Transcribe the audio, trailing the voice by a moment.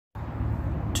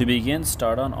To begin,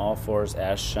 start on all fours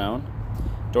as shown.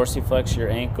 Dorsiflex your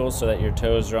ankles so that your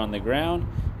toes are on the ground,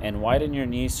 and widen your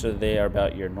knees so they are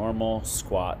about your normal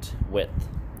squat width.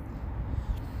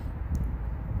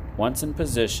 Once in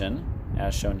position,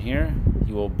 as shown here,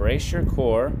 you will brace your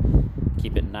core,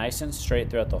 keep it nice and straight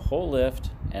throughout the whole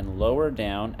lift, and lower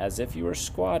down as if you were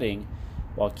squatting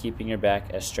while keeping your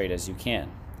back as straight as you can.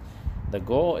 The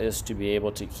goal is to be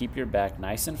able to keep your back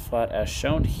nice and flat as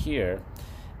shown here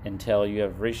until you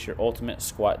have reached your ultimate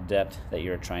squat depth that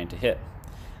you're trying to hit.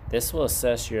 This will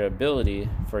assess your ability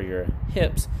for your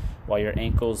hips while your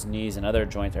ankles, knees, and other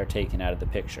joints are taken out of the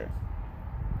picture.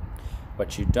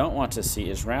 What you don't want to see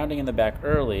is rounding in the back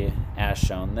early as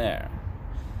shown there.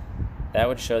 That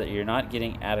would show that you're not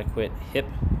getting adequate hip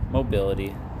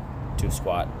mobility to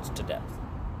squat to depth.